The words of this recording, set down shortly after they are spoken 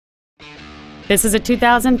This is a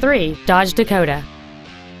 2003 Dodge Dakota.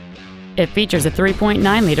 It features a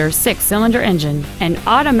 3.9-liter six-cylinder engine, an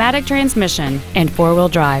automatic transmission, and four-wheel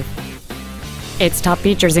drive. Its top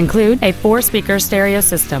features include a four-speaker stereo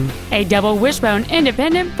system, a double wishbone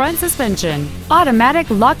independent front suspension, automatic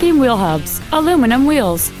locking wheel hubs, aluminum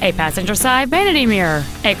wheels, a passenger side vanity mirror,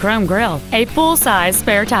 a chrome grille, a full-size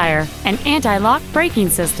spare tire, an anti-lock braking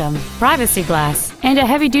system, privacy glass, and a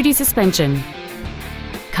heavy-duty suspension.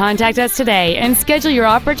 Contact us today and schedule your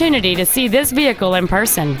opportunity to see this vehicle in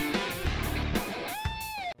person.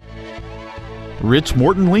 Rich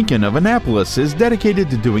Morton Lincoln of Annapolis is dedicated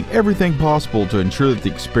to doing everything possible to ensure that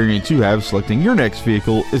the experience you have selecting your next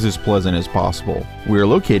vehicle is as pleasant as possible. We are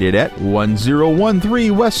located at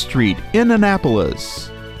 1013 West Street in Annapolis.